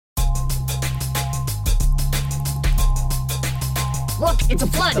Look, it's a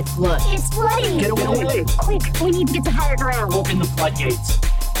flood. The flood. It's flooding. Get away. Quick, we need to get to higher ground. Open the floodgates.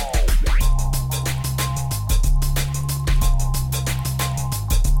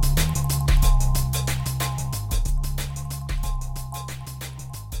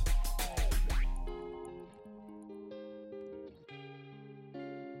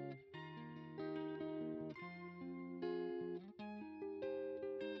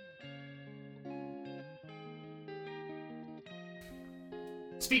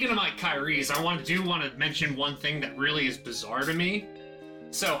 Speaking of my Kyries, I want to mention one thing that really is bizarre to me.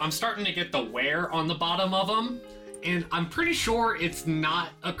 So I'm starting to get the wear on the bottom of them, and I'm pretty sure it's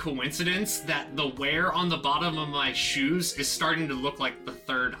not a coincidence that the wear on the bottom of my shoes is starting to look like the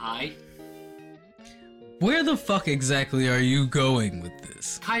third eye. Where the fuck exactly are you going with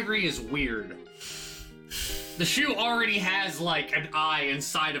this? Kyrie is weird. The shoe already has like an eye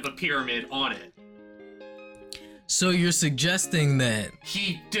inside of a pyramid on it. So you're suggesting that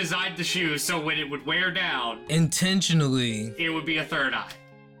He designed the shoe so when it would wear down, intentionally, it would be a third eye.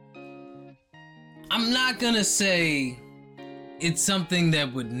 I'm not gonna say it's something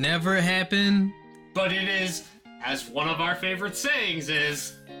that would never happen, But it is, as one of our favorite sayings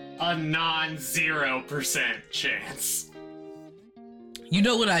is, a non-0% chance. You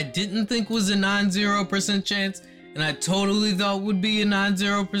know what I didn't think was a non-0% chance, and I totally thought would be a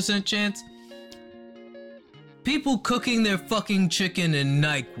non-0% chance? People cooking their fucking chicken in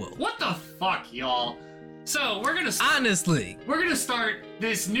NyQuil. What the fuck, y'all? So, we're gonna Honestly. We're gonna start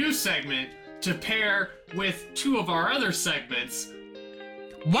this new segment to pair with two of our other segments.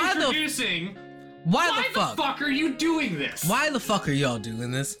 Why Introducing... the fuck are you doing this? Why the fuck are y'all doing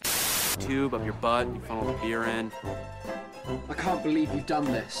this? Tube up your butt, you funnel the beer in. I can't believe you've done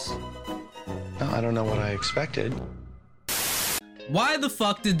this. I don't know what I expected. Why the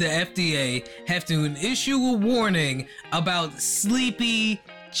fuck did the FDA have to issue a warning about sleepy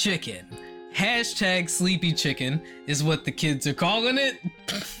chicken? Hashtag sleepy chicken is what the kids are calling it.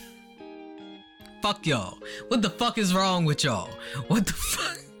 Fuck y'all. What the fuck is wrong with y'all? What the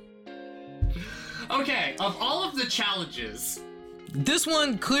fuck? Okay, of all of the challenges... This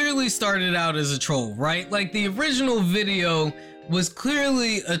one clearly started out as a troll, right? Like, the original video was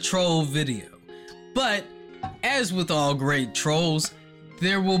clearly a troll video. But, as with all great trolls,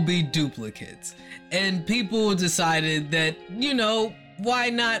 there will be duplicates. And people decided that, you know, why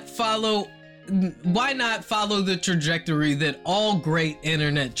not follow the trajectory that all great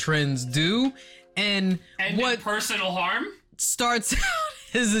internet trends do? And what personal harm starts out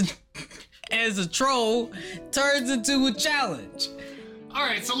as a troll turns into a challenge.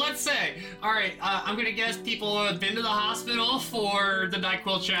 Alright, so let's say, I'm gonna guess people have been to the hospital for the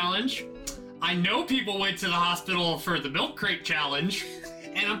NyQuil challenge. I know people went to the hospital for the milk crate challenge.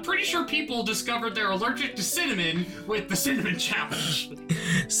 And I'm pretty sure people discovered they're allergic to cinnamon with the cinnamon challenge.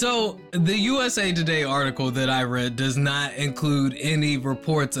 So, the USA Today article that I read does not include any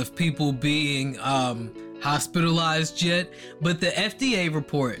reports of people being hospitalized yet, but the FDA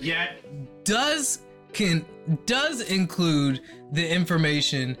report does include the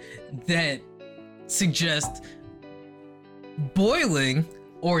information that suggests boiling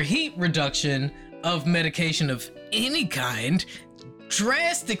or heat reduction of medication of any kind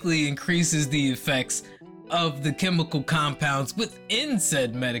drastically increases the effects of the chemical compounds within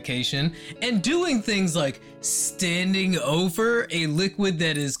said medication, and doing things like standing over a liquid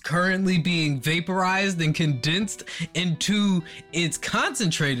that is currently being vaporized and condensed into its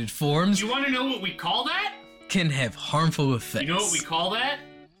concentrated forms. Do you want to know what we call that? Can have harmful effects. You know what we call that?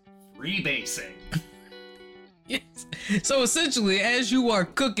 Freebasing. Yes. So essentially, as you are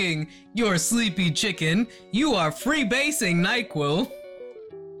cooking your sleepy chicken, you are freebasing NyQuil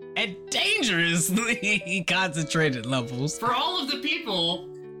at dangerously concentrated levels. For all of the people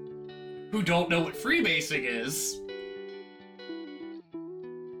who don't know what freebasing is,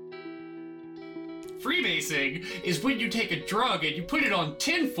 freebasing is when you take a drug and you put it on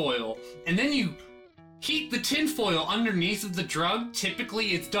tinfoil, and then you heat the tinfoil underneath of the drug. Typically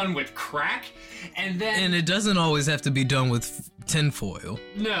it's done with crack, and it doesn't always have to be done with tinfoil.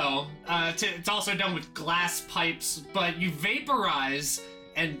 No, it's also done with glass pipes, but you vaporize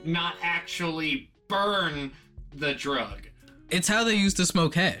and not actually burn the drug. It's how they used to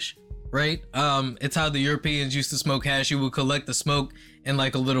smoke hash, right? It's how the Europeans used to smoke hash. You would collect the smoke in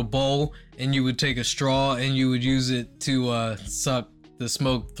like a little bowl, and you would take a straw and you would use it to suck the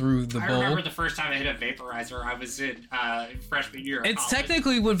smoke through the bowl. I remember the first time I hit a vaporizer, I was in freshman year. It's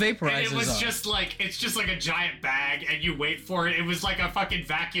technically what vaporizers and it was are. it's just like a giant bag, and you wait for it. It was like a fucking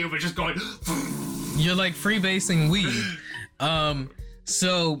vacuum, but just going. You're like freebasing weed.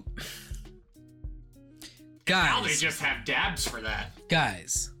 So Now they Guys, just have dabs for that.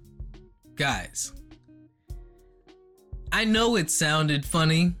 guys. I know it sounded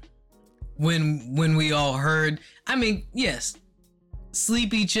funny when we all heard. I mean, yes,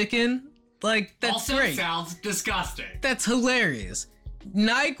 sleepy chicken. Like, that's Also great. sounds disgusting. That's hilarious.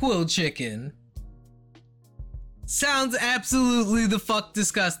 NyQuil chicken sounds absolutely the fuck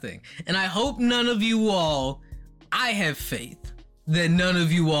disgusting. And I hope none of you all, I have faith that none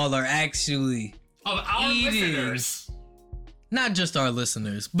of you all are actually Of our eating. listeners. Not just our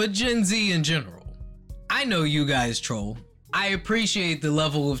listeners, but Gen Z in general. I know you guys troll. I appreciate the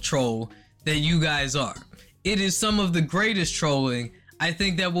level of troll that you guys are. It is some of the greatest trolling I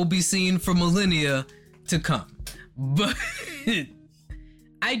think that will be seen for millennia to come. But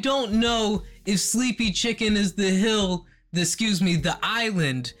I don't know if Sleepy Chicken is the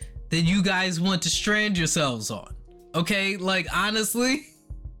island that you guys want to strand yourselves on. Okay? Like, honestly,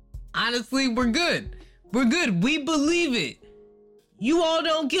 we're good. We're good. We believe it. You all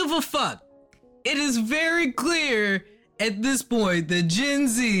don't give a fuck. It is very clear at this point that Gen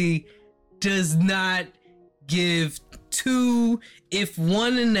Z does not give 2, if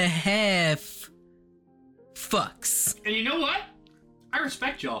 1.5 fucks. And you know what? I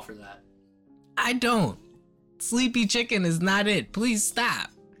respect y'all for that. I don't. Sleepy Chicken is not it. Please stop.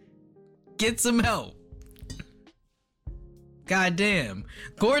 Get some help. Goddamn.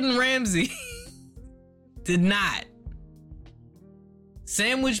 Gordon Ramsay did not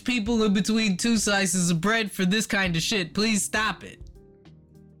sandwich people in between 2 slices of bread for this kind of shit. Please stop it.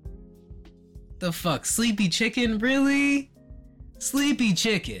 The fuck? Sleepy Chicken? Really? Sleepy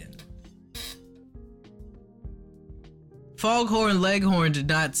Chicken. Foghorn Leghorn did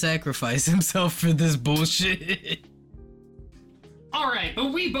not sacrifice himself for this bullshit. Alright,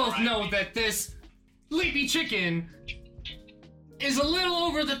 but we both know that this Sleepy Chicken is a little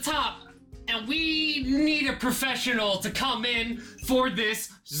over the top, and we need a professional to come in for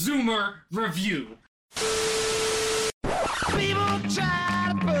this Zoomer review. People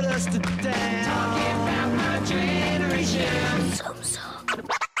try to put us to down. Talking about my generation.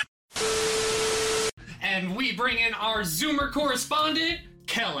 And we bring in our Zoomer correspondent,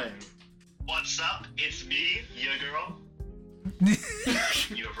 Kellen. What's up? It's me, your girl.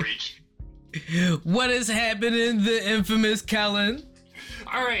 You have reached. What is happening, the infamous Kellen?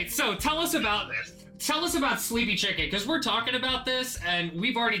 Alright, so tell us about Sleepy Chicken, because we're talking about this, and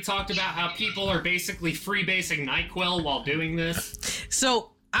we've already talked about how people are basically freebasing NyQuil while doing this.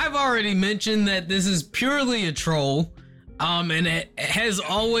 So, I've already mentioned that this is purely a troll, and it has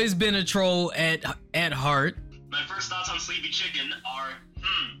always been a troll at heart. My first thoughts on Sleepy Chicken are,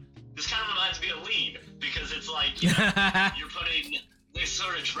 this kind of reminds me of lean, because it's like, you know, you're putting this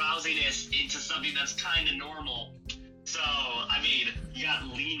sort of drowsiness into something that's kind of normal. So, I mean, you got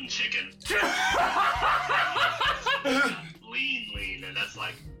lean chicken. lean, and that's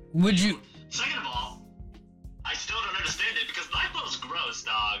like... Would you... Second of all, I still don't understand it, because NyQuil's gross,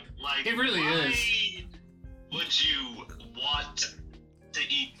 dog. Like, It really why is. would you want to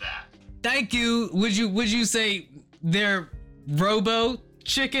eat that? Thank you. Would you say they're robo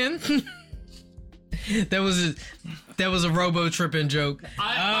chicken? That was a robo tripping joke.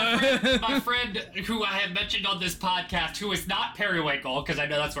 My friend who I have mentioned on this podcast, who is not Periwinkle, because I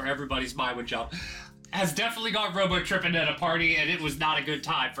know that's where everybody's mind would jump, has definitely gone robo tripping at a party, and it was not a good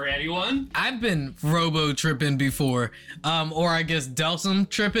time for anyone. I've been robo tripping before, or I guess Delsum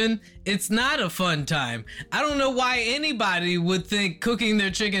tripping. It's not a fun time. I don't know why anybody would think cooking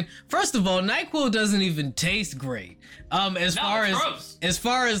their chicken. First of all, NyQuil doesn't even taste great. As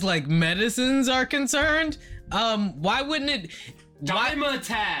far as like medicines are concerned, why wouldn't it?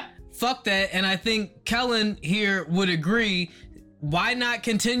 Dimetap. Fuck that. And I think Kellen here would agree. Why not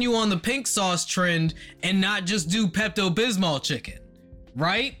continue on the pink sauce trend and not just do Pepto-Bismol chicken,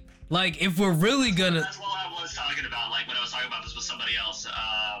 right? Like, if we're really gonna... That's what I was talking about, like, when I was talking about this with somebody else.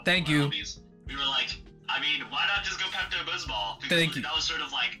 Thank you. Homies. We were like, I mean, why not just go Pepto-Bismol? Because Thank you. that was sort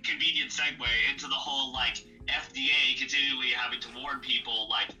of, like, a convenient segue into the whole, like, FDA continually having to warn people,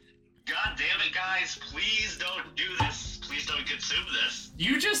 like, God damn it, guys, please don't do this. Please don't consume this.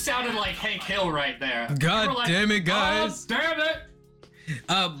 You just sounded like Hank Hill right there. God You were like, damn it, guys. God damn it.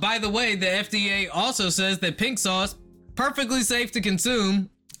 By the way, the FDA also says that pink sauce, perfectly safe to consume.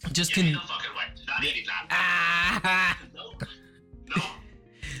 Just Ain't can... no fucking way. Not eating that. No.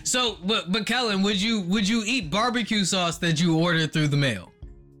 So, but Kellen, would you eat barbecue sauce that you ordered through the mail?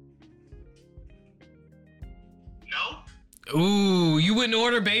 No. Ooh, you wouldn't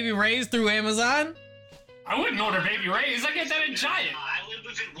order Baby Ray's through Amazon? I wouldn't order Baby Ray's. I get that in Giant. I live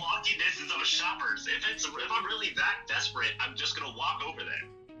within walking distance of a Shoppers. If I'm really that desperate, I'm just gonna walk over there.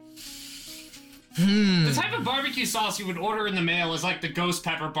 The type of barbecue sauce you would order in the mail is like the ghost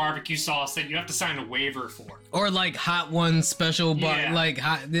pepper barbecue sauce that you have to sign a waiver for. Or like Hot Ones special, Yeah. like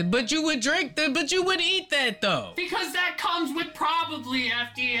hot. But you would drink that. But you would eat that though. Because that comes with probably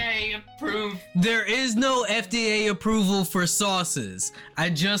FDA approved. There is no FDA approval for sauces. I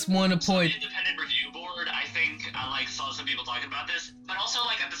just want to point. Independent review board, I think I saw some people talking about this, but also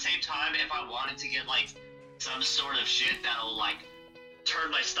at the same time, if I wanted to get some sort of shit that'll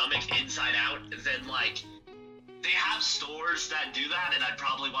turn my stomach inside out, then they have stores that do that, and I'd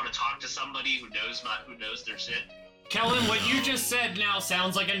probably want to talk to somebody who knows their shit. Kellen, what you just said now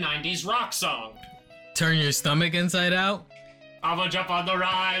sounds like a 90s rock song. Turn your stomach inside out? I'm gonna jump on the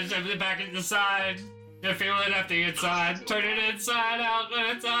rise, and the back and the side. You're feeling empty inside. Turn it inside out,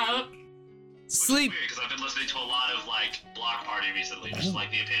 when it's up. Sleep. Because I've been listening to a lot of Block Party recently, which is the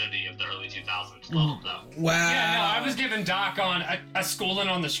epitome of the early 2000s. Love them though. Wow. Yeah, no, I was giving Doc on a schooling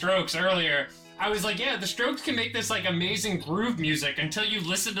on the Strokes earlier. I was like, yeah, the Strokes can make this amazing groove music until you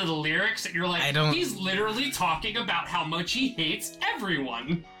listen to the lyrics and you're like, he's literally talking about how much he hates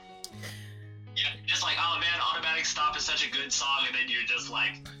everyone. Yeah, just oh man, Automatic Stop is such a good song, and then you're just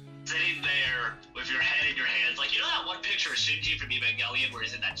sitting there with your head in your hands, you know that one picture of Shinji from Evangelion where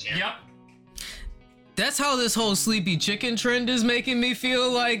he's in that chair? Yep. That's how this whole sleepy chicken trend is making me feel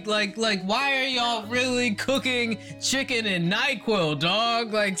like why are y'all really cooking chicken in NyQuil,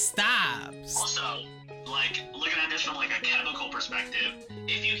 dog? Stop. Also, looking at this from a chemical perspective,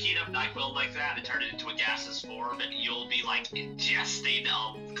 if you heat up NyQuil like that and turn it into a gaseous form, you'll be ingesting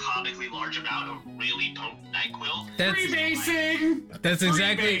a comically large amount of really potent NyQuil. Freebasing! That's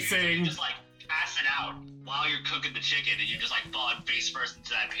exactly. Freebasing! Just pass it out while you're cooking the chicken, and you're just falling face first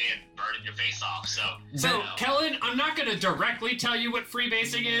into that pan, burning your face off. So, Kellen, I'm not gonna directly tell you what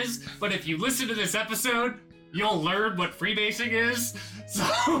freebasing is, but if you listen to this episode, you'll learn what freebasing is.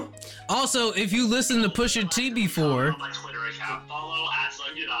 So, also, if you listen to Pusha T before, on my Twitter account, follow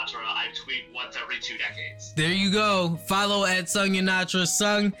 @SungYunatra. I tweet once every 2 decades. there you go. Follow @SungYunatra.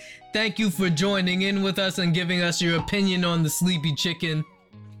 Sung, thank you for joining in with us and giving us your opinion on the sleepy chicken.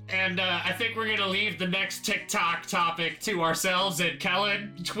 And I think we're gonna leave the next TikTok topic to ourselves, and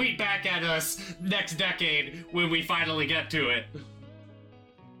Kellen, tweet back at us next decade when we finally get to it.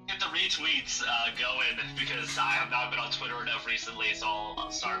 Get the retweets going, because I have not been on Twitter enough recently, so I'll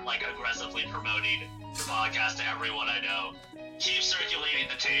start aggressively promoting the podcast to everyone I know. Keep circulating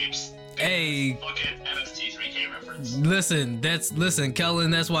the tapes. Hey. Look at MST3K reference. Listen,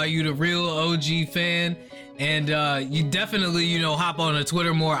 Kellen, that's why you the real OG fan. And you definitely, hop on the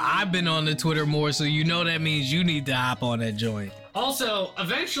Twitter more. I've been on the Twitter more, so that means you need to hop on that joint. Also,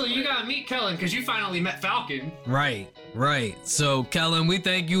 eventually you gotta meet Kellen, because you finally met Falcon. Right. So, Kellen, we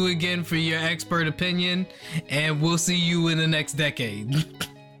thank you again for your expert opinion, and we'll see you in the next decade. Alright,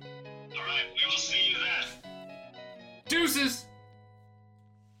 we will see you then. Deuces!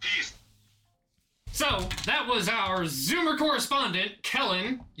 Peace. So, that was our Zoomer correspondent,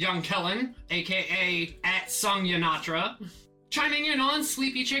 Kellen, young Kellen, aka @SungYunatra, chiming in on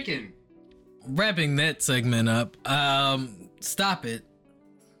Sleepy Chicken. Wrapping that segment up, stop it.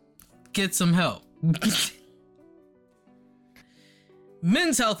 Get some help.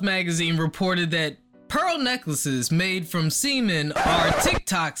 Men's Health magazine reported that pearl necklaces made from semen are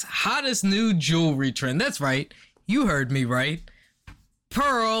TikTok's hottest new jewelry trend. That's right. You heard me right.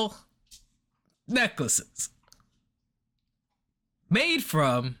 Pearl necklaces made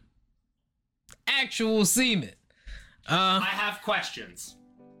from actual semen. I have questions.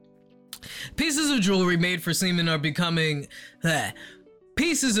 Pieces of jewelry made from semen are becoming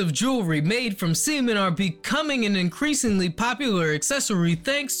an increasingly popular accessory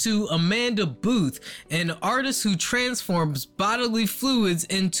thanks to Amanda Booth, an artist who transforms bodily fluids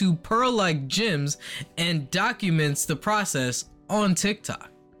into pearl-like gems and documents the process on TikTok.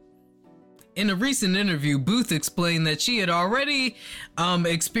 In a recent interview, Booth explained that she had already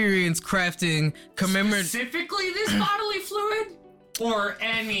experienced crafting commemorative... Specifically this bodily fluid? Or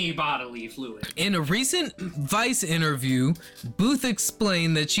any bodily fluid? In a recent Vice interview, Booth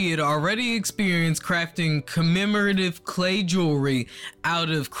explained that she had already experienced crafting commemorative clay jewelry out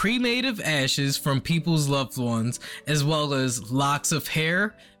of cremative ashes from people's loved ones, as well as locks of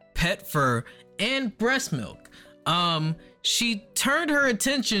hair, pet fur, and breast milk. She turned her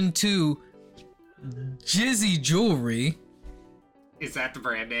attention to Jizzy Jewelry. Is that the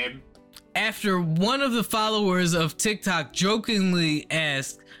brand name? After one of the followers of TikTok jokingly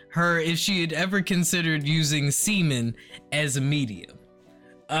asked her if she had ever considered using semen as a medium.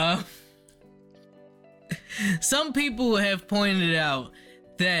 Some people have pointed out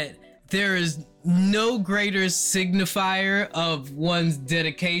that there is no greater signifier of one's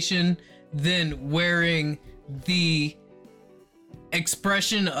dedication than wearing the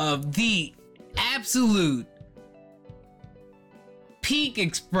expression of the absolute peak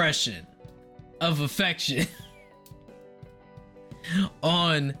expression of affection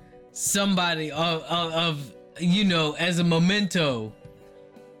on somebody of you know, as a memento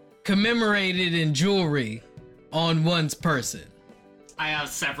commemorated in jewelry on one's person. I have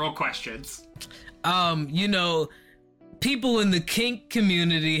several questions. You know, people in the kink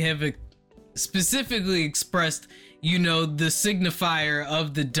community have specifically expressed, you know, the signifier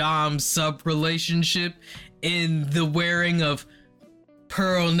of the dom sub relationship in the wearing of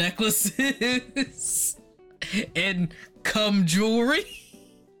pearl necklaces and cum jewelry.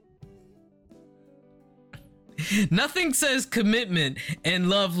 Nothing says commitment and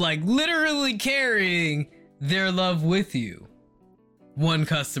love like literally carrying their love with you. One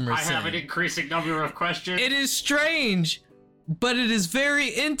customer said. I have an increasing number of questions. It is strange, but it is very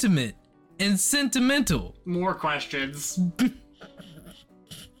intimate and sentimental. More questions.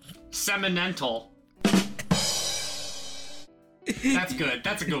 Seminental. That's good.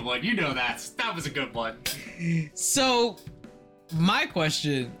 That's a good one. You know that was a good one. So, my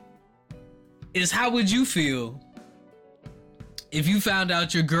question is, how would you feel if you found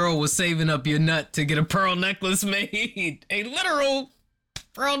out your girl was saving up your nut to get a pearl necklace made? A literal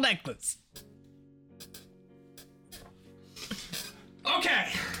pearl necklace. Okay.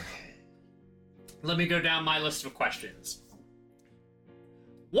 Let me go down my list of questions.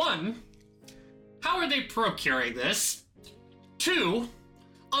 1, how are they procuring this? 2,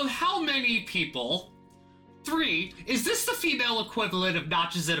 of how many people? 3, is this the female equivalent of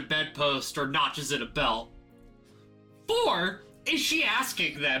notches at a bedpost or notches at a belt? 4, is she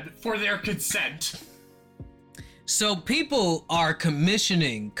asking them for their consent? So people are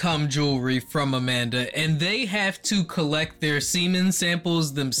commissioning cum jewelry from Amanda, and they have to collect their semen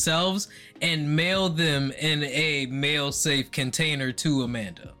samples themselves and mail them in a mail-safe container to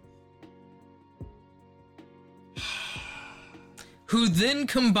Amanda, who then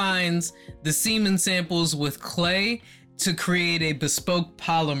combines the semen samples with clay to create a bespoke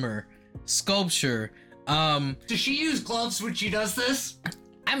polymer sculpture. Does she use gloves when she does this?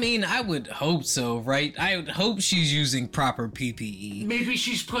 I mean, I would hope so, right? I would hope she's using proper PPE. Maybe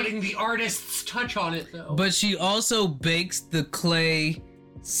she's putting the artist's touch on it, though. But she also bakes the clay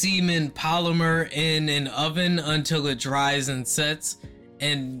semen polymer in an oven until it dries and sets,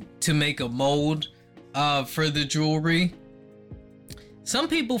 and to make a mold for the jewelry. Some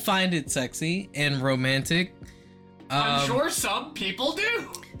people find it sexy and romantic. I'm sure some people do.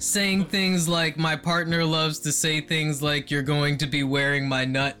 Saying things like, my partner loves to say things like, you're going to be wearing my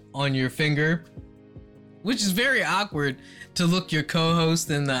nut on your finger. Which is very awkward to look your co-host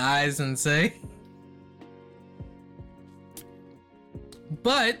in the eyes and say.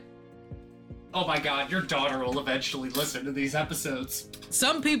 But oh my god, your daughter will eventually listen to these episodes.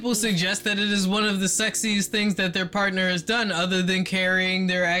 Some people suggest that it is one of the sexiest things that their partner has done other than carrying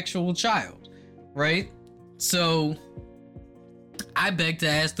their actual child, right? So, I beg to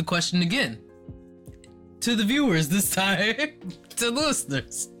ask the question again. To the viewers this time, to the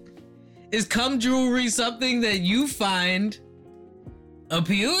listeners. Is cum jewelry something that you find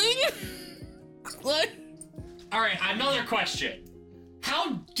appealing? What? Alright, another question.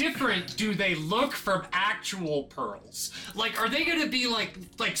 How different do they look from actual pearls? Like, are they gonna be like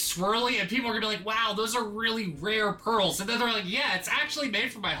swirly and people are gonna be like, wow, those are really rare pearls? And then they're like, yeah, it's actually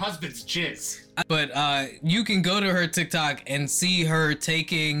made from my husband's jizz. But you can go to her TikTok and see her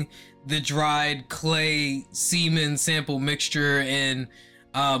taking the dried clay semen sample mixture and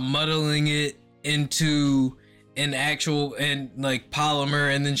muddling it into an actual like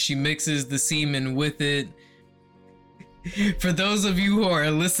polymer, and then she mixes the semen with it. For those of you who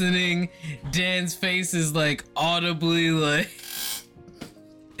are listening, Dan's face is like audibly like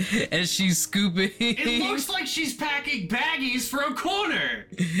as she's scooping. It looks like she's packing baggies for a corner.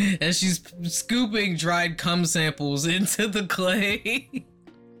 As she's scooping dried cum samples into the clay.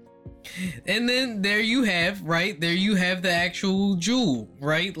 And then there you have, right? There you have the actual jewel,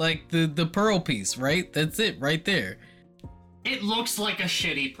 right? Like the pearl piece, right? That's it right there. It looks like a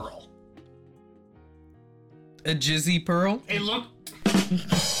shitty pearl. A jizzy pearl? It looks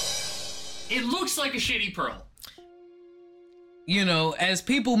like a shitty pearl. You know, as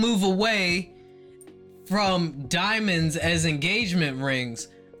people move away from diamonds as engagement rings,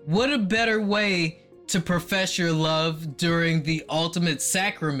 what a better way to profess your love during the ultimate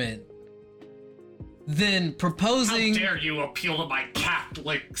sacrament than proposing... How dare you appeal to my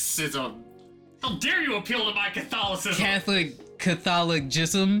Catholicism? How dare you appeal to my Catholicism?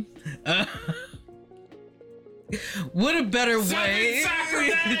 Catholicism? What a better way...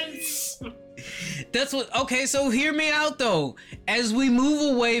 Sacraments! That's what. Okay, so hear me out though. As we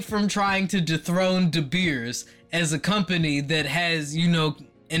move away from trying to dethrone De Beers as a company that has, you know,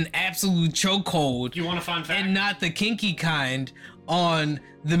 an absolute chokehold, You want a fun fact? and not the kinky kind on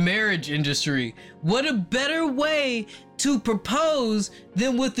the marriage industry, what a better way to propose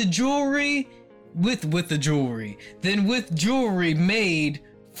than with the jewelry, with the jewelry, than with jewelry made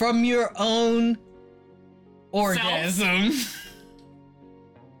from your own orgasm.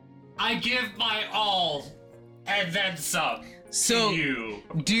 I give my all, and then some. So, to you.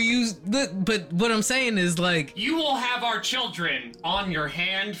 do you? But what I'm saying is, like, You will have our children on your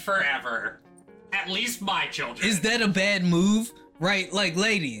hand forever. At least my children. is that a bad move? Right? Like,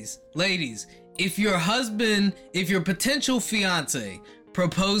 ladies, if your husband, if your potential fiance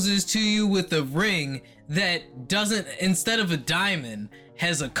proposes to you with a ring that doesn't, instead of a diamond,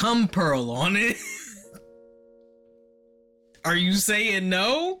 has a cum pearl on it, are you saying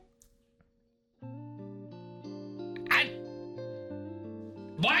no?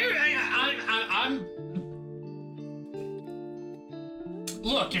 Why are I'm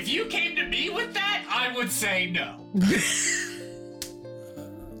Look, if you came to me with that, I would say no.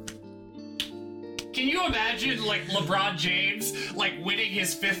 Can you imagine, like, LeBron James, like, winning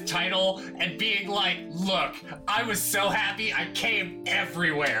his 5th title and being like, look, I was so happy I came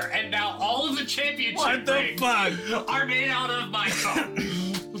everywhere, and now all of the championship rings are made out of my cum.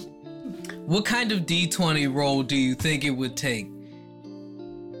 What kind of D20 roll do you think it would take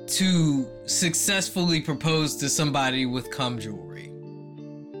to successfully propose to somebody with cum jewelry?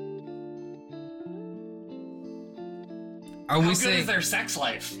 Are How we good saying is their sex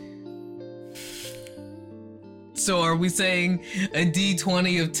life? so? Are we saying a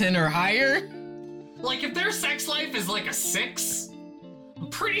D20 of 10 or higher? Like, if their sex life is like a 6, I'm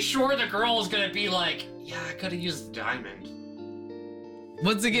pretty sure the girl is gonna be like, yeah, I could've used a diamond.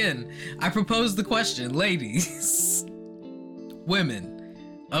 Once again, I propose the question, ladies, women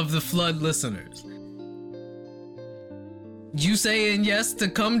of the Flood listeners. You saying yes to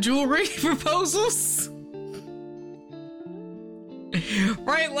cum jewelry proposals?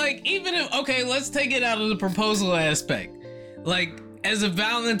 Right, like, even if, okay, let's take it out of the proposal aspect. Like, as a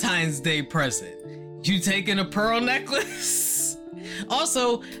Valentine's Day present, you taking a pearl necklace?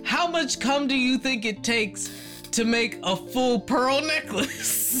 Also, how much cum do you think it takes to make a full pearl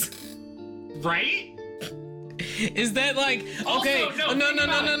necklace? Right? Is that like, okay, Also, no.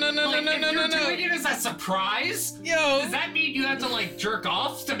 If you're doing it as a surprise, Yo. does that mean you have to, like, jerk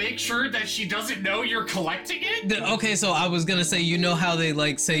off to make sure that she doesn't know you're collecting it? Okay, so I was gonna say, you know how they,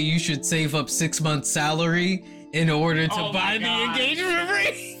 like, say you should save up 6 months' salary in order to Oh buy my the God. engagement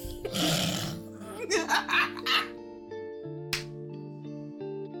ring?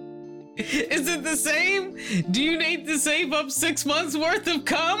 Is it the same? Do you need to save up 6 months worth of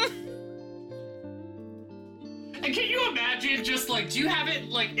cum? And can you imagine just, like, do you have it,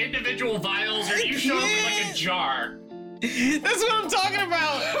 like, individual vials, or do you show up with, like, a jar? That's what I'm talking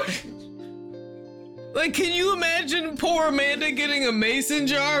about. Like, can you imagine poor Amanda getting a mason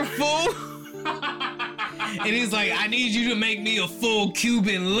jar full? And he's like, I need you to make me a full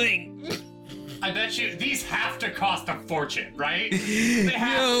Cuban link. I bet you these have to cost a fortune, right? They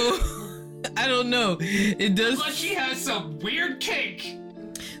have to. I don't know. It does. Unless she has some weird kink.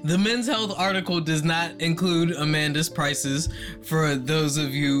 The Men's Health article does not include Amanda's prices, for those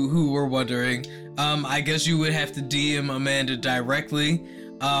of you who were wondering. I guess you would have to DM Amanda directly.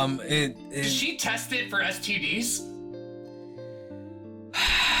 Did she test it for STDs?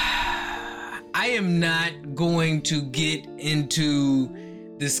 I am not going to get into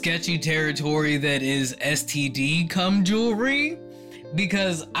the sketchy territory that is STD cum jewelry,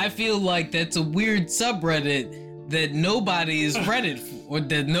 because I feel like that's a weird subreddit that nobody is Reddit for, or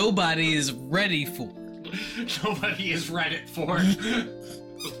that nobody is ready for. Nobody is Reddit for.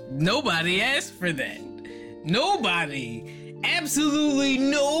 Nobody asked for that. Nobody. Absolutely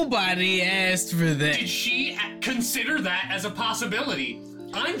nobody asked for that. Did she consider that as a possibility?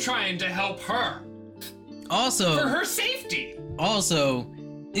 I'm trying to help her. Also, For her safety. Also,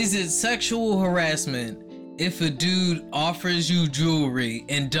 is it sexual harassment if a dude offers you jewelry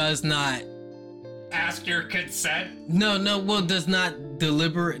and does not Ask your consent? does not does not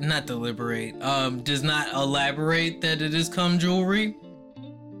elaborate that it is cum jewelry?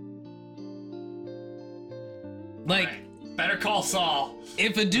 Like, Right. Better call Saul.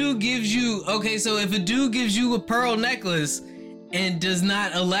 if a dude gives you, if a dude gives you a pearl necklace and does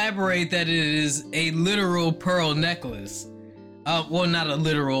not elaborate that it is a literal pearl necklace, well, not a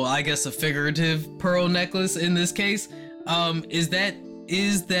literal, I guess a figurative pearl necklace in this case, is that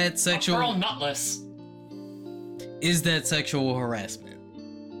sexual? A pearl nutless. Is that sexual harassment?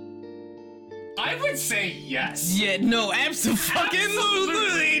 I would say yes. Yeah, no,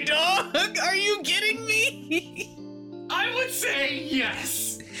 absolutely, dog. Are you kidding me? I would say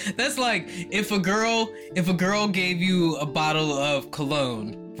yes. That's like if a girl gave you a bottle of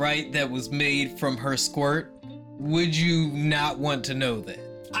cologne, right, that was made from her squirt, would you not want to know that?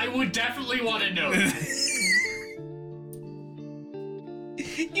 I would definitely want to know that.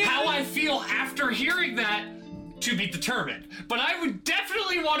 How I feel after hearing that, to be determined. But I would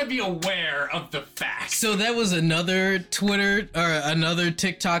definitely want to be aware of the facts. So that was another Twitter or another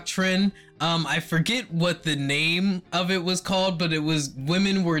TikTok trend. I forget what the name of it was called, but it was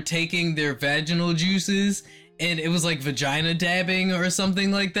women were taking their vaginal juices and it was like vagina dabbing or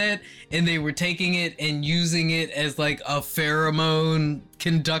something like that. And they were taking it and using it as like a pheromone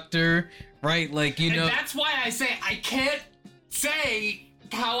conductor, right? Like, you know. And that's why I say I can't say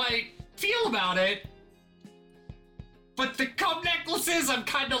how I feel about it. But the cum necklaces, I'm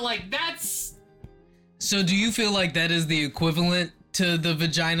kind of like, that's... So do you feel like that is the equivalent to the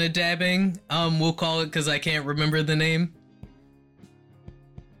vagina dabbing? We'll call it, because I can't remember the name.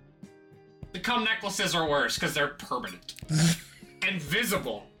 The cum necklaces are worse, because they're permanent. And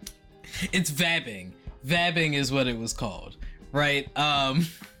visible. It's vabbing. Vabbing is what it was called, right?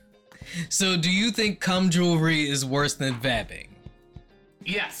 So do you think cum jewelry is worse than vabbing?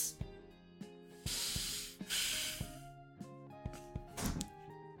 Yes.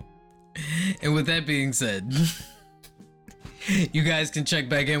 And with that being said, you guys can check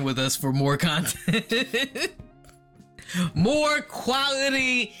back in with us for more content. More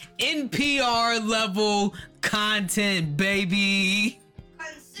quality NPR level content, baby.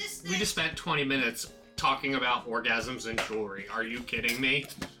 We just spent 20 minutes talking about orgasms and jewelry. Are you kidding me?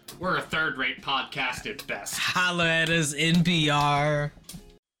 We're a third-rate podcast at best. Holla at us, NPR.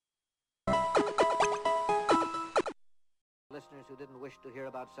 Listeners who didn't wish to hear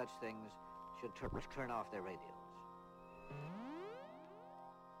about such things should turn off their radios.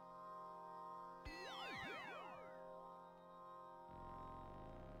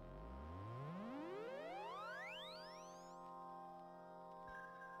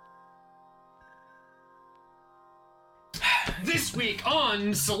 This week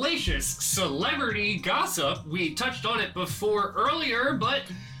on Salacious Celebrity Gossip, we touched on it before earlier, but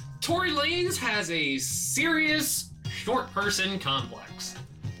Tory Lanez has a serious short person complex.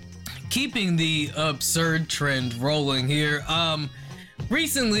 Keeping the absurd trend rolling here,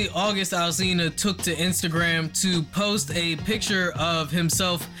 recently August Alsina took to Instagram to post a picture of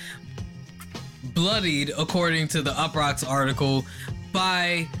himself bloodied, according to the Uproxx article,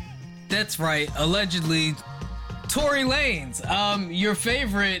 by, that's right, allegedly Tory Lanez, your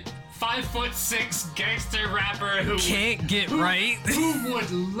favorite 5'6" gangster rapper who can't get right. Who would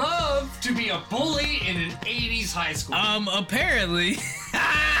love to be a bully in an 80s high school. Apparently.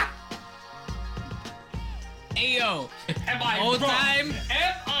 Ayo. Am I whole wrong? Time?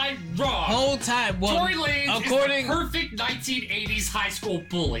 Am I wrong? Whole time. Well, Tory Lanez is the perfect 1980s high school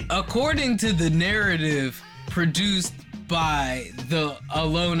bully. According to the narrative produced by the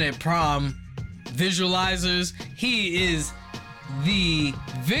Alone at Prom visualizers, he is the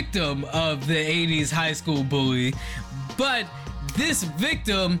victim of the 80s high school bully, but this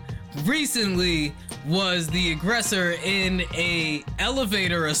victim recently was the aggressor in a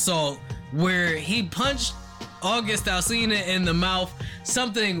elevator assault where he punched August Alsina in the mouth,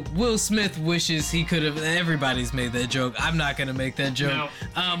 something Will Smith wishes he could have. Everybody's made that joke. I'm not gonna make that joke.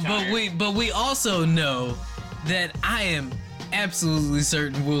 No, but we also know that I am absolutely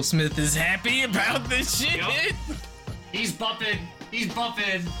certain Will Smith is happy about this shit. Yep. He's bumping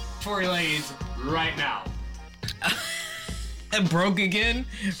Tory Lanez right now. And broke again,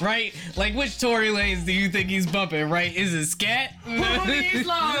 right? Like, which Tory Lanez do you think he's bumping, right? Is it Scat? Who needs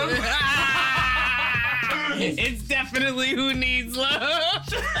love? It's definitely Who Needs Love.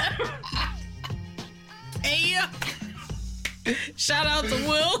 Hey, shout out to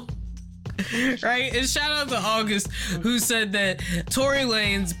Will. Right, and shout out to August, who said that Tory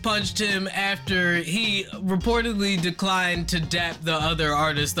Lanez punched him after he reportedly declined to dap the other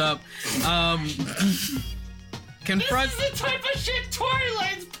artist up. This is the type of shit Tory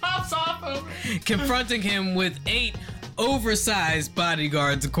Lanez pops off over. Confronting him with 8 oversized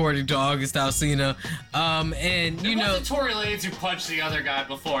bodyguards, according to August Alsina. And you know, it wasn't Tory Lanez who punched the other guy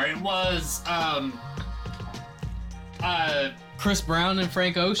before. It was Chris Brown and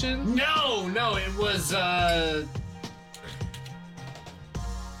Frank Ocean? No, it was I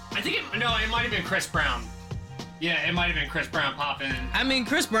think it might have been Chris Brown. Yeah, it might have been Chris Brown popping. I mean,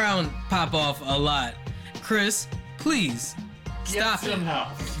 Chris Brown pop off a lot. Chris, please stop Get some help.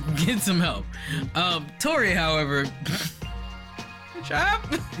 Get some help. Tory, however,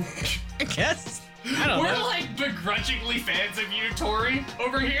 I guess. I don't We're know. like begrudgingly fans of you, Tory,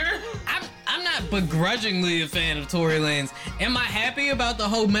 over here. I'm not begrudgingly a fan of Tory Lanez. Am I happy about the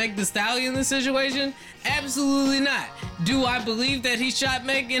whole Meg Thee Stallion situation? Absolutely not. Do I believe that he shot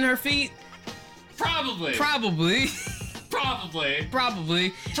Meg in her feet? Probably. Probably.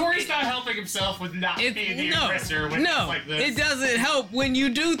 Tory's not helping himself with not being the aggressor when it's like this. It doesn't help when you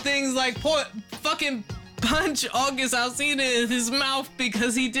do things like fucking punch August Alsina in his mouth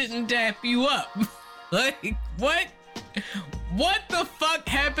because he didn't dap you up. Like, what? What the fuck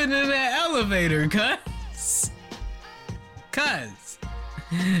happened in that elevator, cuz? Tory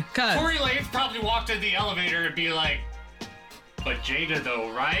Lanez probably walked in the elevator and be like, but Jada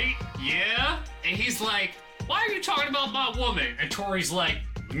though, right? Yeah? And he's like, why are you talking about my woman? And Tory's like,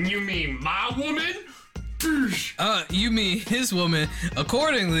 you mean my woman? You mean his woman.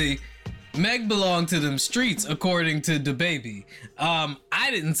 Accordingly, Meg belonged to them streets, according to DaBaby.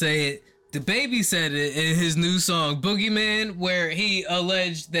 I didn't say it. DaBaby said it in his new song, Boogeyman, where he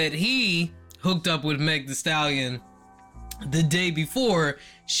alleged that he hooked up with Meg Thee Stallion the day before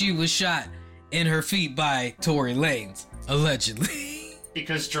she was shot in her feet by Tory Lanez, allegedly.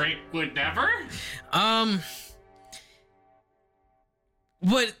 Because Drake would never?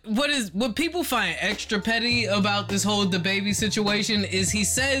 What people find extra petty about this whole DaBaby situation is he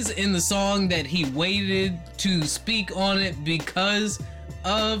says in the song that he waited to speak on it because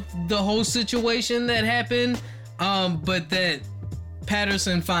of the whole situation that happened, but that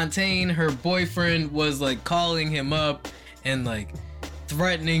Patterson Fontaine, her boyfriend, was like calling him up and like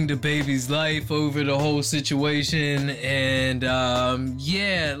threatening DaBaby's life over the whole situation. And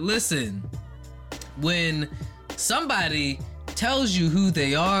yeah, listen, when somebody tells you who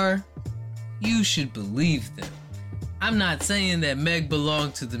they are, you should believe them. I'm not saying that Meg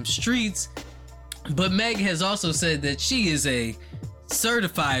belonged to them streets, but Meg has also said that she is a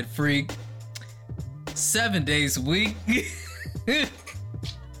certified freak 7 days a week.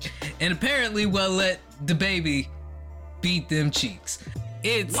 And apparently will let DaBaby beat them cheeks.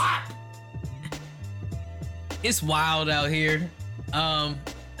 It's wild out here.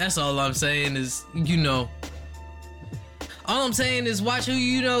 That's all I'm saying is, all I'm saying is watch who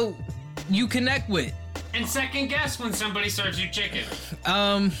you connect with. And second guess when somebody serves you chicken.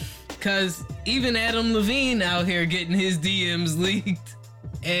 Cause even Adam Levine out here getting his DMs leaked.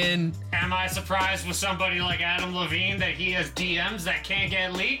 And am I surprised with somebody like Adam Levine that he has DMs that can't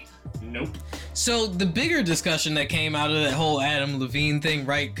get leaked? Nope. So the bigger discussion that came out of that whole Adam Levine thing,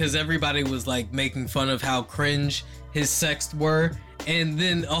 right? Because everybody was like making fun of how cringe his sexts were, and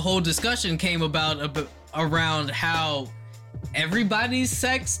then a whole discussion came about around how everybody's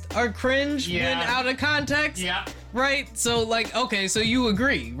sexts are cringe when out of context. Yeah. Right? So like, okay, so you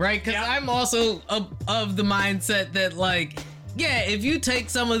agree, right? Because I'm also of the mindset that like, yeah, if you take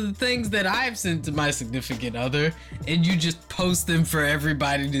some of the things that I've sent to my significant other and you just post them for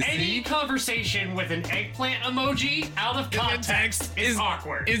everybody to see. Any conversation with an eggplant emoji out of context is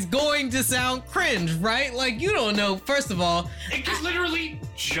awkward. It's going to sound cringe, right? Like, you don't know. First of all, it could literally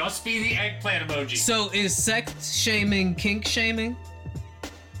just be the eggplant emoji. So is sex shaming kink shaming?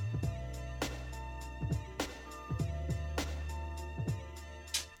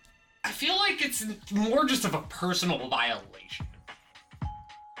 I feel like it's more just of a personal violation.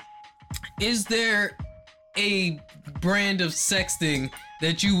 Is there a brand of sexting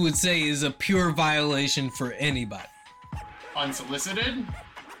that you would say is a pure violation for anybody? Unsolicited?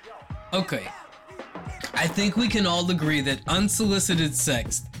 Okay. I think we can all agree that unsolicited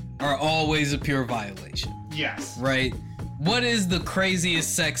sex are always a pure violation. Yes. Right? What is the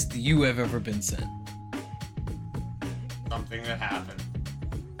craziest sext you have ever been sent? Something that happened.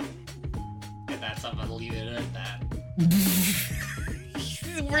 And that's, I'm gonna leave it at that.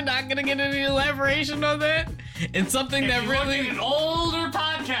 We're not gonna get any elaboration on that. It's something that really. If you look at an older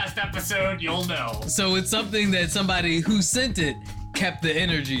podcast episode, you'll know. So it's something that somebody who sent it kept the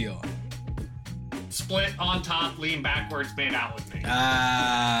energy on. Split on top, lean backwards, made out with me.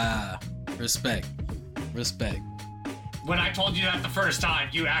 Respect. When I told you that the first time,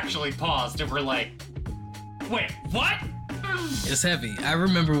 you actually paused and were like, wait, what? It's heavy. I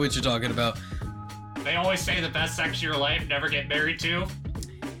remember what you're talking about. They always say the best sex of your life, never get married to.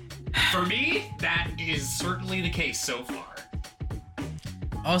 For me, that is certainly the case so far.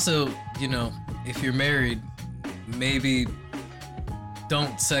 Also, if you're married, maybe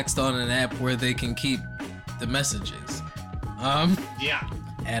don't sext on an app where they can keep the messages. Yeah.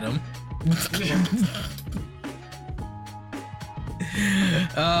 Adam.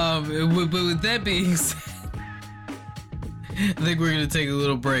 But with that being said, I think we're gonna take a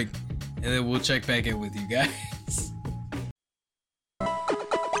little break and then we'll check back in with you guys.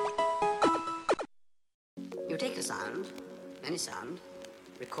 a sound, any sound,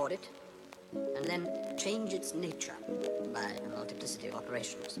 record it, and then change its nature by a multiplicity of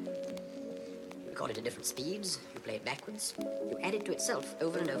operations. You record it at different speeds, you play it backwards, you add it to itself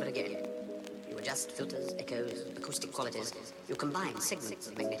over and over again. You adjust filters, echoes, acoustic qualities, you combine segments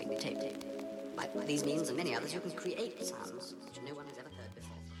of magnetic tape. By these means and many others, you can create sounds which no one has ever heard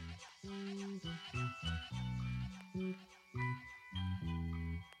before.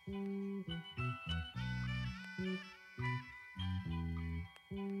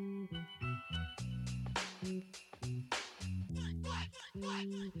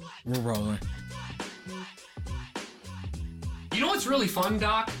 We're rolling. You know what's really fun,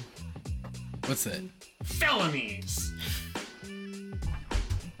 Doc? What's that? Felonies.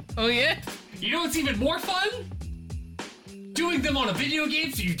 Oh, yeah? You know what's even more fun? Doing them on a video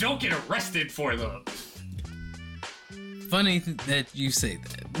game so you don't get arrested for them. Funny that you say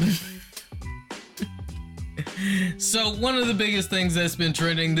that. So, one of the biggest things that's been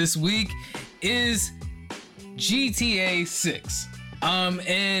trending this week is GTA 6.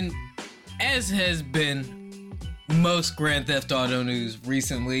 And as has been most Grand Theft Auto news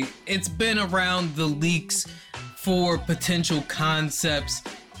recently, it's been around the leaks for potential concepts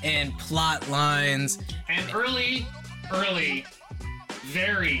and plot lines. And early,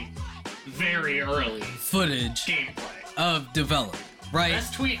 very, very early footage gameplay of development, right? The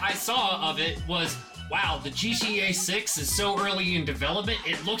best tweet I saw of it was, wow, the GTA 6 is so early in development,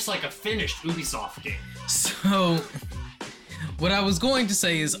 it looks like a finished Ubisoft game. So, what I was going to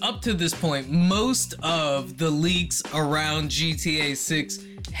say is, up to this point, most of the leaks around GTA 6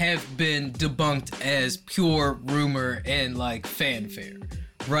 have been debunked as pure rumor and, like, fanfare,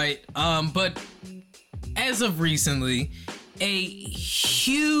 right? But as of recently, a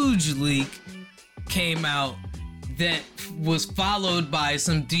huge leak came out that was followed by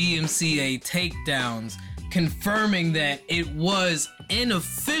some DMCA takedowns, confirming that it was an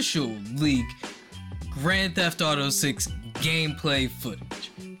official leak Grand Theft Auto 6 gameplay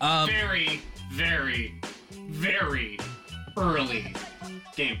footage. Very, very, very early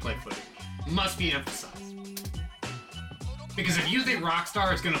gameplay footage. Must be emphasized. Because if you think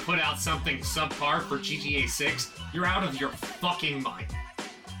Rockstar is going to put out something subpar for GTA 6, you're out of your fucking mind.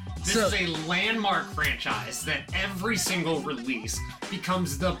 This is a landmark franchise that every single release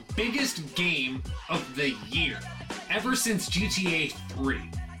becomes the biggest game of the year, ever since GTA 3.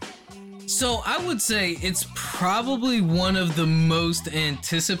 So I would say it's probably one of the most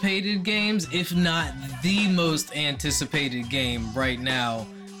anticipated games, if not the most anticipated game right now,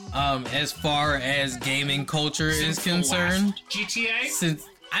 as far as gaming culture is concerned. GTA?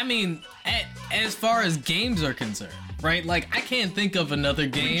 As far as games are concerned, right? Like, I can't think of another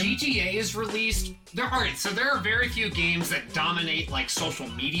game. When GTA is released, there are very few games that dominate, like, social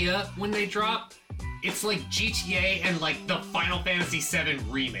media when they drop. It's like GTA and, like, the Final Fantasy VII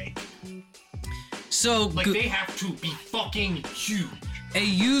remake. So, like, they have to be fucking huge. A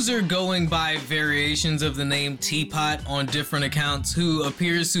user going by variations of the name Teapot on different accounts, who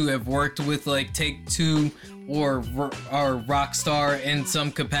appears to have worked with, like, Take-Two or Rockstar in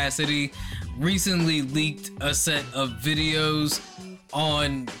some capacity, recently leaked a set of videos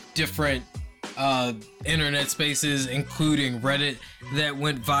on different internet spaces, including Reddit, that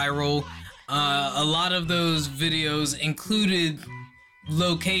went viral. A lot of those videos included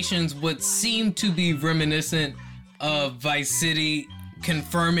locations what seemed to be reminiscent of Vice City,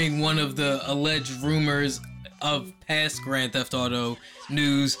 confirming one of the alleged rumors of past Grand Theft Auto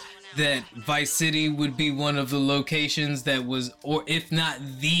news, that Vice City would be one of the locations that was, or if not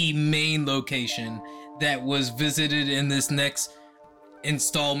the main location, that was visited in this next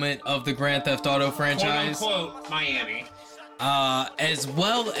installment of the Grand Theft Auto franchise. Quote unquote, Miami. As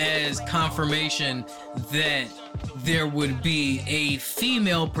well as confirmation that there would be a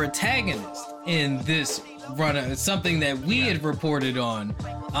female protagonist in this run, something that we had reported on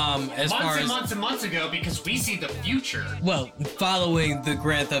months and months ago, because we see the future. Well, following the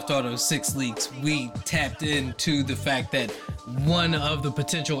Grand Theft Auto 6 leaks, we tapped into the fact that one of the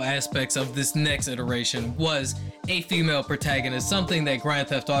potential aspects of this next iteration was a female protagonist, something that Grand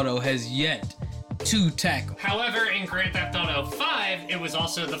Theft Auto has yet to tackle. However, in Grand Theft Auto 5, it was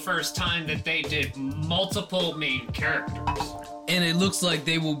also the first time that they did multiple main characters. And it looks like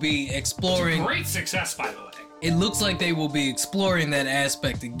they will be exploring... Great success, by the way. It looks like they will be exploring that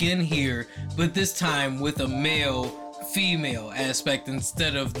aspect again here, but this time with a male-female aspect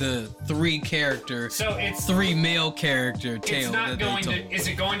instead of the three male character tale that they told. Is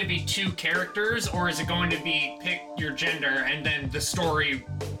it going to be two characters, or is it going to be pick your gender and then the story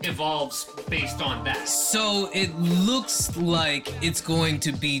evolves based on that? So it looks like it's going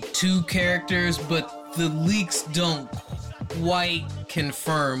to be two characters, but the leaks don't quite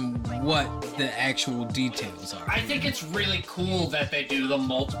confirm what the actual details are. I think it's really cool that they do the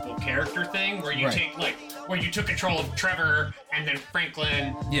multiple character thing where you take where you took control of Trevor and then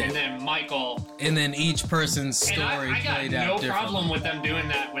Franklin and then Michael. And then each person's story I got played out no differently. problem with them doing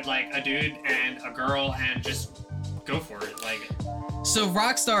that with like a dude and a girl and just go for it. Like, so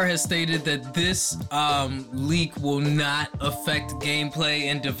Rockstar has stated that this leak will not affect gameplay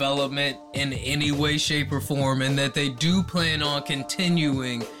and development in any way, shape, or form, and that they do plan on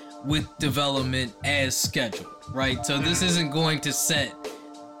continuing with development as scheduled, right? So this isn't going to set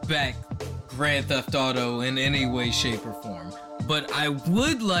back Grand Theft Auto in any way, shape, or form. But I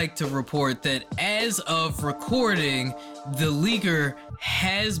would like to report that as of recording, the leaker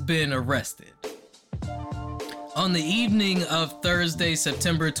has been arrested. On the evening of Thursday,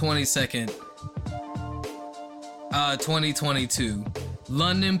 September 22nd, 2022,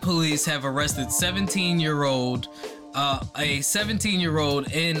 London police have arrested a 17-year-old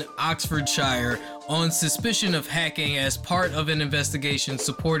in Oxfordshire on suspicion of hacking as part of an investigation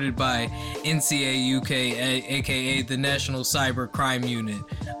supported by NCA UK, aka the National Cyber Crime Unit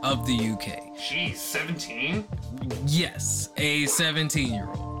of the UK. Jeez, 17? Yes, a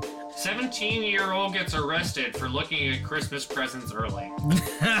 17-year-old. 17-year-old gets arrested for looking at Christmas presents early.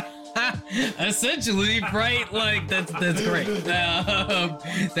 Essentially, right? Like, that's great.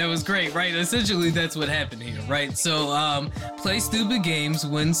 That was great, right? Essentially, that's what happened here, right? So, play stupid games,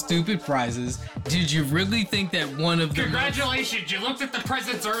 win stupid prizes. Did you really think that one of the... Congratulations, you looked at the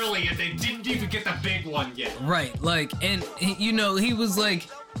presents early and they didn't even get the big one yet. Right, like, and, you know, he was, like,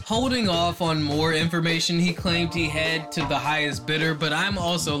 holding off on more information he claimed he had to the highest bidder, but I'm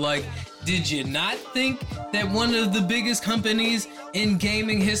also like, did you not think that one of the biggest companies in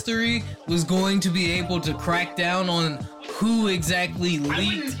gaming history was going to be able to crack down on who exactly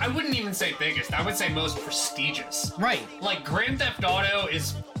leaked? I wouldn't even say biggest. I would say most prestigious. Right. Like, Grand Theft Auto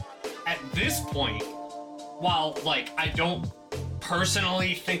is, at this point, while, like, I don't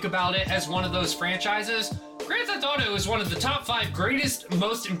personally think about it as one of those franchises, Grand Theft Auto is one of the top 5 greatest,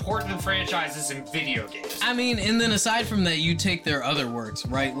 most important franchises in video games. I mean, and then aside from that, you take their other works,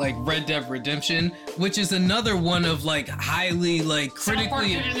 right? Like Red Dead Redemption, which is another one of, like, highly, like, South Park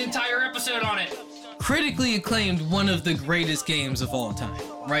did an entire episode on it. Critically acclaimed, one of the greatest games of all time,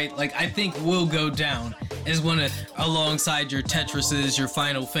 right? Like, I think will go down as one of, alongside your Tetrises, your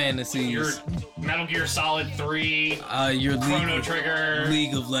Final Fantasies, your Metal Gear Solid 3, your Chrono Trigger,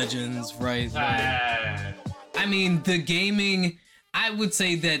 League of Legends, right? I mean, the gaming, I would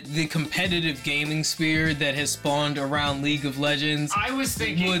say that the competitive gaming sphere that has spawned around League of Legends, I was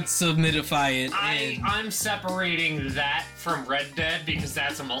thinking, would solidify it. I'm separating that from Red Dead because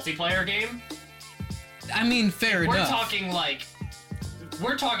that's a multiplayer game. I mean, fair enough.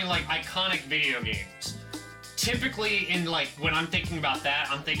 We're talking like iconic video games. Typically, in like when I'm thinking about that,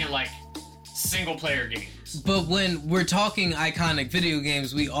 I'm thinking like single player games. But when we're talking iconic video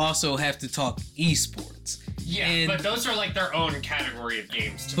games, we also have to talk esports. Yeah, but those are like their own category of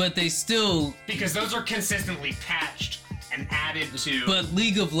games. But they still... Because those are consistently patched and added to... But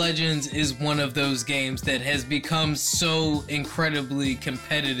League of Legends is one of those games that has become so incredibly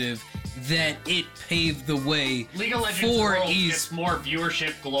competitive that it paved the way League of Legends for World gets more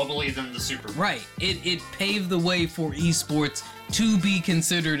viewership globally than the Super Bowl. Right. It paved the way for esports to be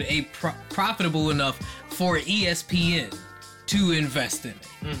considered a profitable enough for ESPN to invest in it.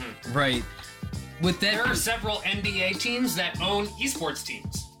 Mm-hmm. Right. With that, there are several NBA teams that own esports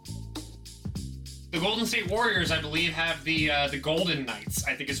teams. The Golden State Warriors, I believe, have the Golden Knights,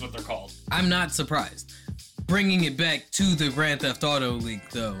 I think is what they're called. I'm not surprised. Bringing it back to the Grand Theft Auto leak,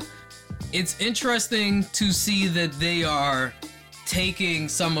 though, it's interesting to see that they are taking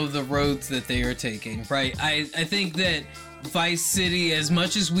some of the roads that they are taking, right? I think that Vice City, as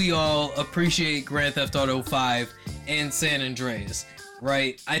much as we all appreciate Grand Theft Auto 5 and San Andreas,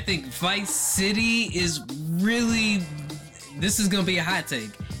 right? I think Vice City is really, this is going to be a hot take,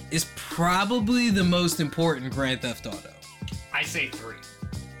 is probably the most important Grand Theft Auto. I say 3.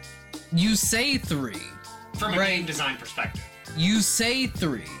 You say 3. From a game design perspective. You say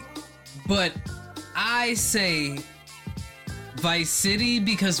 3. But I say Vice City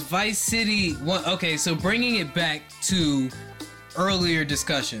because Vice City... Okay, so bringing it back to earlier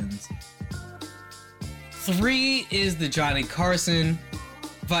discussions. 3 is the Johnny Carson.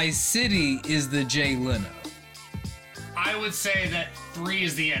 Vice City is the Jay Leno. I would say that 3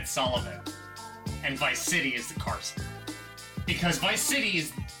 is the Ed Sullivan, and Vice City is the Carson. Because Vice City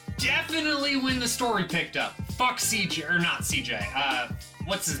is definitely when the story picked up. Fuck CJ, or not CJ,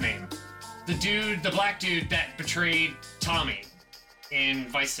 what's his name? The black dude that betrayed Tommy in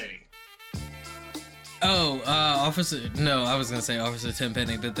Vice City. Officer... No, I was gonna say Officer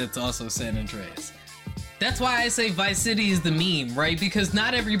Tenpenny, but that's also San Andreas. That's why I say Vice City is the meme, right? Because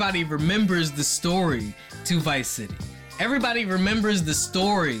not everybody remembers the story to Vice City. Everybody remembers the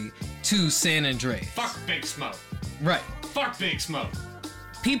story to San Andreas. Fuck Big Smoke. Right. Fuck Big Smoke.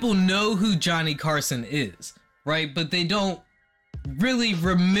 People know who Johnny Carson is, right? But they don't really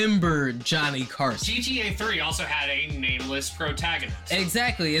remember Johnny Carson. GTA 3 also had a nameless protagonist.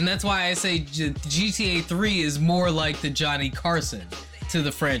 Exactly, and that's why I say GTA 3 is more like the Johnny Carson to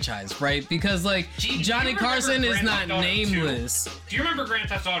the franchise, right? Because, like, Johnny Carson is not nameless. 2? Do you remember Grand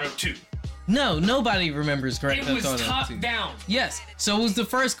Theft Auto 2? No, nobody remembers Grand Theft Auto 2. It was top down. Yes, so was the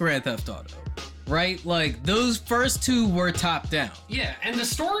first Grand Theft Auto, right? Like, those first two were top down. Yeah, and the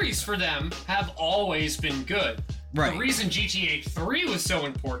stories for them have always been good. Right. The reason GTA 3 was so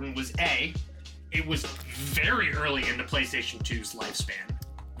important was A, it was very early into PlayStation 2's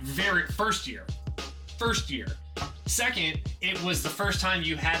lifespan. First year. Second, it was the first time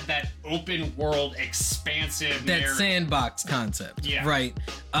you had that open world, expansive that narrative. Sandbox concept. Yeah. Right.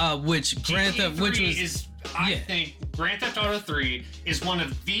 Which Grand Theft, which was I think Grand Theft Auto 3 is one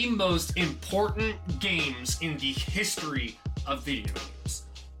of the most important games in the history of video games.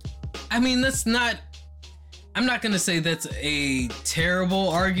 I mean, I'm not gonna say that's a terrible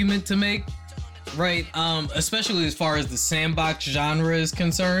argument to make, right? Especially as far as the sandbox genre is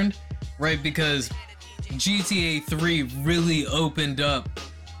concerned, right? Because GTA 3 really opened up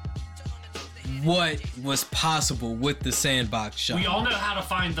what was possible with the sandbox genre. We all know how to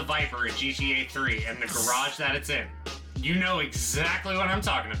find the Viper in GTA 3 and the garage that it's in. You know exactly what I'm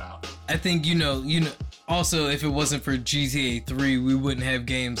talking about. I think you know. Also, if it wasn't for GTA 3, we wouldn't have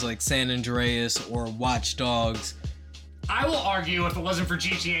games like San Andreas or Watch Dogs. I will argue if it wasn't for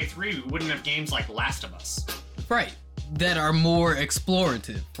GTA 3, we wouldn't have games like Last of Us. Right. That are more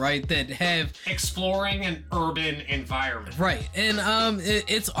explorative, right? That have... exploring an urban environment. Right. And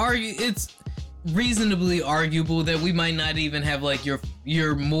it's reasonably arguable that we might not even have like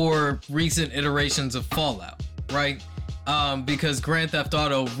your more recent iterations of Fallout, right? Because Grand Theft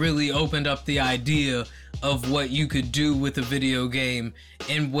Auto really opened up the idea of what you could do with a video game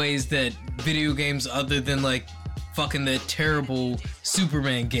in ways that video games other than like fucking that terrible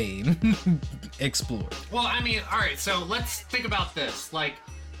Superman game explore. Well, I mean, alright, so let's think about this. Like,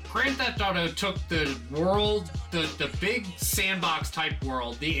 Grand Theft Auto took the world, the big sandbox type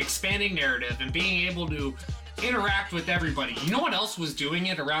world, the expanding narrative, and being able to interact with everybody. You know what else was doing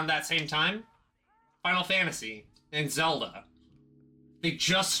it around that same time? Final Fantasy and Zelda. They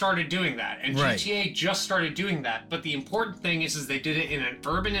just started doing that, and right. GTA just started doing that. But the important thing is they did it in an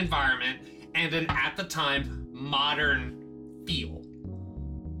urban environment and an, at the time, modern feel.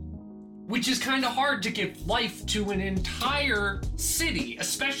 Which is kind of hard to give life to an entire city,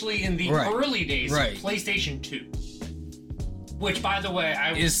 especially in the early days of PlayStation 2. Which, by the way,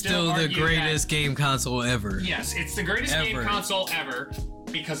 I would still the greatest game console ever. Yes, it's the greatest game console ever,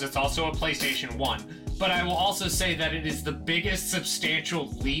 because it's also a PlayStation 1. But I will also say that it is the biggest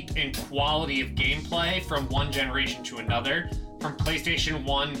substantial leap in quality of gameplay from one generation to another, from PlayStation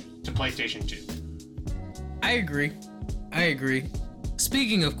 1 to PlayStation 2. I agree.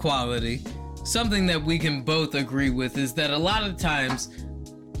 Speaking of quality, something that we can both agree with is that a lot of times,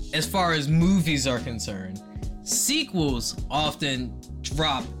 as far as movies are concerned, sequels often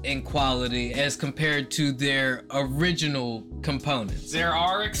drop in quality as compared to their original components. There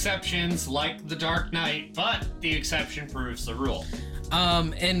are exceptions like The Dark Knight, but the exception proves the rule.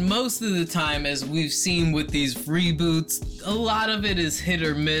 And most of the time, as we've seen with these reboots, a lot of it is hit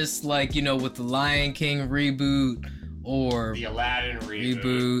or miss, like, you know, with the Lion King reboot or the Aladdin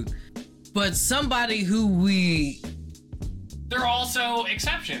reboot. But somebody who there are also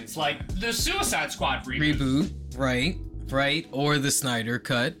exceptions, like the Suicide Squad reboot. Right, or the Snyder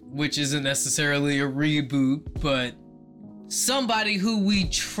Cut, which isn't necessarily a reboot, but somebody who we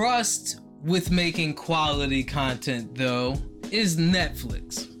trust with making quality content, though, is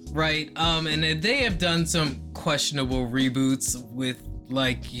Netflix, right? And they have done some questionable reboots with,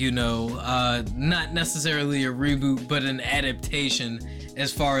 like, you know, not necessarily a reboot, but an adaptation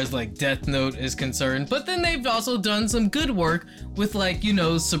as far as, like, Death Note is concerned. But then they've also done some good work with, like, you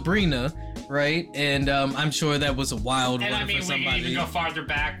know, Sabrina, right? And I'm sure that was a wild one for somebody. And I mean, we can even go farther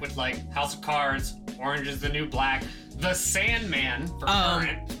back with, like, House of Cards, Orange is the New Black, The Sandman for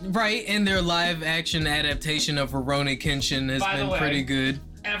current. Right, and their live action adaptation of Rurouni Kenshin has been pretty good.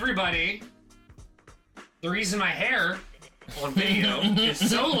 Everybody, the reason my hair on video is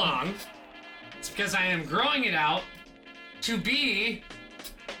so long is because I am growing it out to be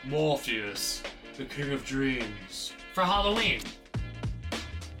Morpheus, the King of Dreams, for Halloween.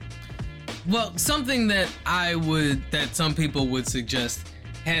 Well, something that some people would suggest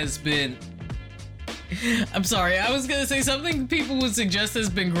has been. I'm sorry, I was gonna say something people would suggest has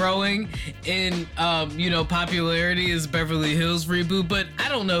been growing in, popularity is Beverly Hills reboot, but I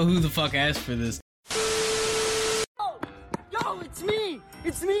don't know who the fuck asked for this. Yo, it's me!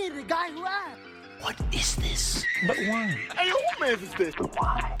 It's me, the guy who asked! What is this? But why? Hey, who man is this?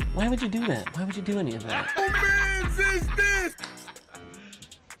 Why? Why would you do that? Why would you do any of that? Who man is this?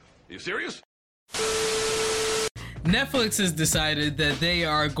 You serious? Netflix has decided that they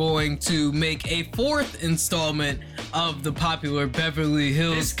are going to make a 4th installment of the popular Beverly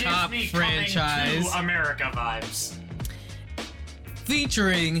Hills Cop franchise. Coming to America vibes.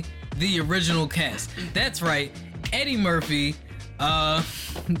 Featuring the original cast. That's right, Eddie Murphy,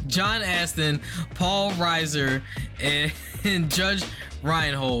 John Astin, Paul Reiser, and Judge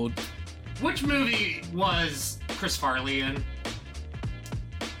Reinhold. Which movie was Chris Farley in?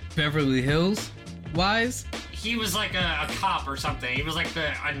 Beverly Hills wise? He was like a cop or something. He was like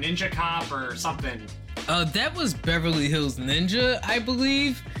a ninja cop or something. That was Beverly Hills Ninja, I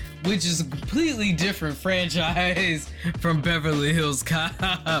believe, which is a completely different franchise from Beverly Hills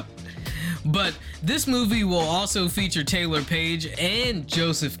Cop. But this movie will also feature Taylor Page and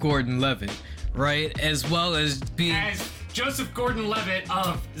Joseph Gordon-Levitt, right? As well as being... As Joseph Gordon-Levitt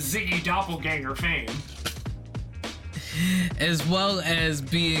of Ziggy Doppelganger fame. As well as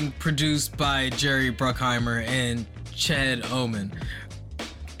being produced by Jerry Bruckheimer and Chad Oman.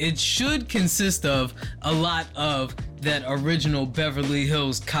 It should consist of a lot of that original Beverly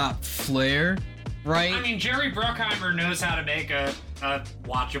Hills Cop flair, right? I mean, Jerry Bruckheimer knows how to make a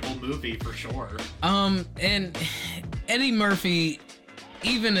watchable movie for sure. And Eddie Murphy,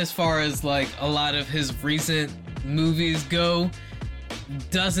 even as far as like a lot of his recent movies go,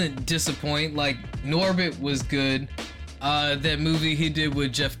 doesn't disappoint. Like Norbit was good. That movie he did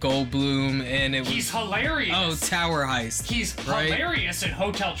with Jeff Goldblum, and it was... He's hilarious. Oh, Tower Heist. He's hilarious in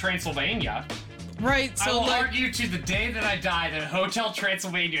Hotel Transylvania. Right, so I will argue to the day that I die that Hotel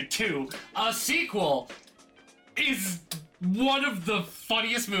Transylvania 2, a sequel, is one of the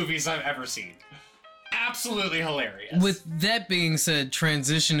funniest movies I've ever seen. Absolutely hilarious. With that being said,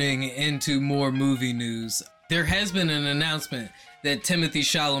 transitioning into more movie news, there has been an announcement that Timothée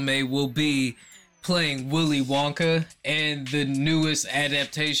Chalamet will be playing Willy Wonka and the newest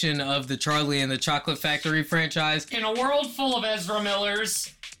adaptation of the Charlie and the Chocolate Factory franchise. In a world full of Ezra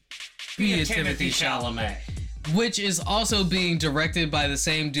Millers, be a Timothée Chalamet. Which is also being directed by the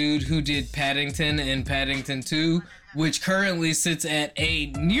same dude who did Paddington and Paddington 2, which currently sits at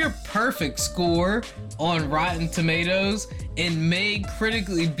a near perfect score on Rotten Tomatoes and may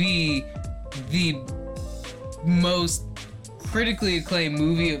critically be the most critically acclaimed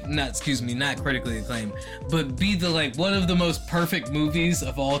movie, not critically acclaimed, but be the one of the most perfect movies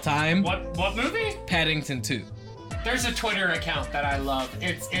of all time. What movie? Paddington 2. There's a Twitter account that I love.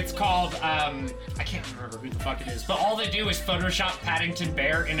 It's called I can't remember who the fuck it is, but all they do is Photoshop Paddington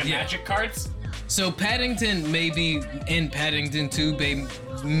Bear into magic cards. So Paddington maybe and Paddington 2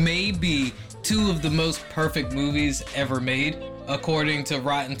 may be two of the most perfect movies ever made, according to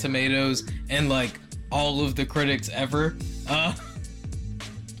Rotten Tomatoes and all of the critics ever.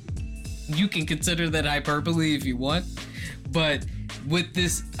 You can consider that hyperbole if you want, but with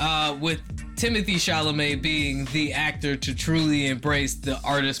this, with Timothée Chalamet being the actor to truly embrace the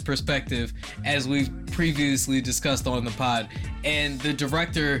artist perspective, as we've previously discussed on the pod, and the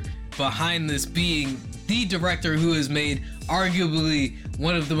director behind this being the director who has made arguably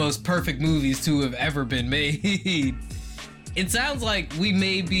one of the most perfect movies to have ever been made. It sounds like we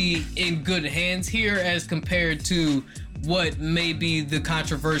may be in good hands here as compared to what may be the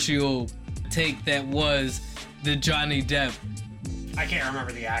controversial take that was the Johnny Depp. I can't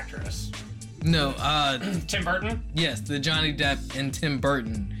remember the actress. No, Tim Burton? Yes, the Johnny Depp and Tim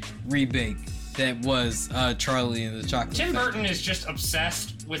Burton remake that was Charlie and the Chocolate Tim Factory. Burton is just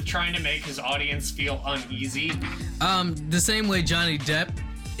obsessed with trying to make his audience feel uneasy. The same way Johnny Depp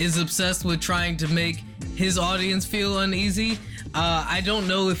is obsessed with trying to make his audience feel uneasy. I don't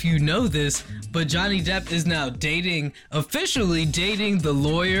know if you know this, but Johnny Depp is now officially dating the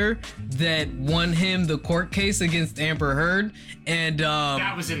lawyer that won him the court case against Amber Heard. And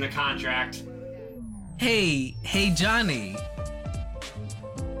that was in the contract. Hey Johnny,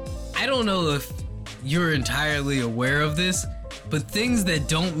 I don't know if you're entirely aware of this, but things that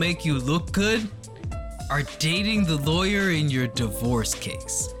don't make you look good are dating the lawyer in your divorce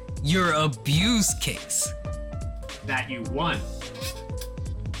case, your abuse case that you won.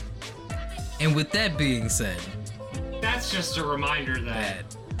 And with that being said, that's just a reminder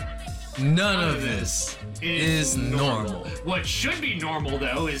that None of this is normal. What should be normal,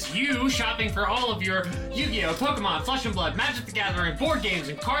 though, is you shopping for all of your Yu-Gi-Oh!, Pokemon, Flesh and Blood, Magic the Gathering, board games,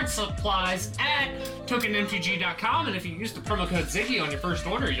 and card supplies at tokenmtg.com. And if you use the promo code Ziggy on your first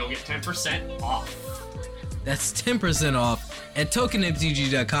order, you'll get 10% off. That's 10% off at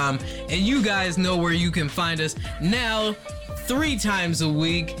tokenmtg.com. And you guys know where you can find us now 3 times a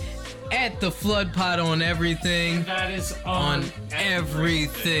week at the Flood Pot on everything. That is on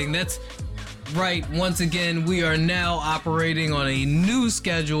everything. That's right. Once again, we are now operating on a new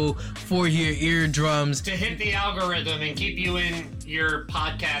schedule for your eardrums to hit the algorithm and keep you in your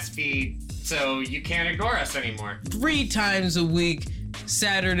podcast feed so you can't ignore us anymore. 3 times a week,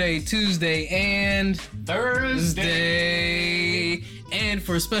 Saturday, Tuesday, and Thursday. And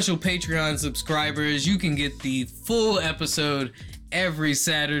for special Patreon subscribers, you can get the full episode every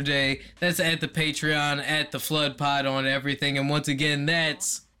Saturday. That's at the Patreon, at the Flood Pod on everything. And once again,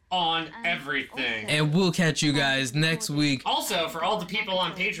 that's on everything. And we'll catch you guys next week. Also, for all the people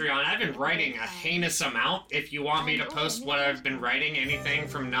on Patreon, I've been writing a heinous amount. If you want me to post what I've been writing, anything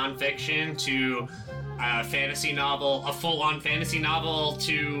from nonfiction to a fantasy novel, a full-on fantasy novel,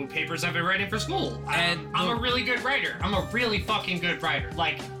 to papers I've been writing for school. I'm a really good writer. I'm a really fucking good writer.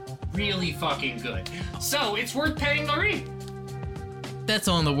 Like, really fucking good. So, it's worth paying to read. That's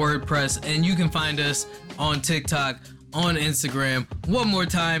on the WordPress, and you can find us on TikTok, on Instagram, one more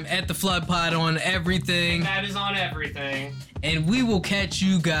time, at the Flood Pod on everything. That is on everything. And we will catch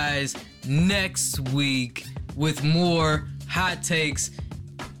you guys next week with more hot takes,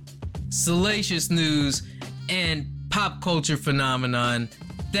 salacious news, and pop culture phenomenon.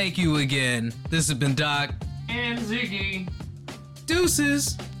 Thank you again. This has been Doc. And Ziggy.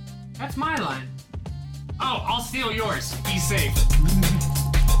 Deuces. That's my line. Oh, I'll steal yours. Be safe.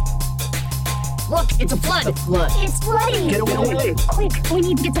 Look, it's a flood. The flood. It's flooding. Get away. Quick, we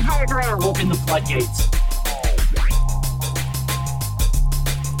need to get to higher ground. Open the floodgates.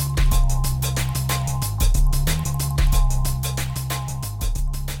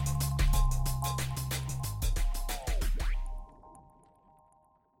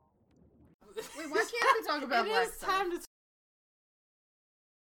 Wait, why can't we talk about Black Stuff?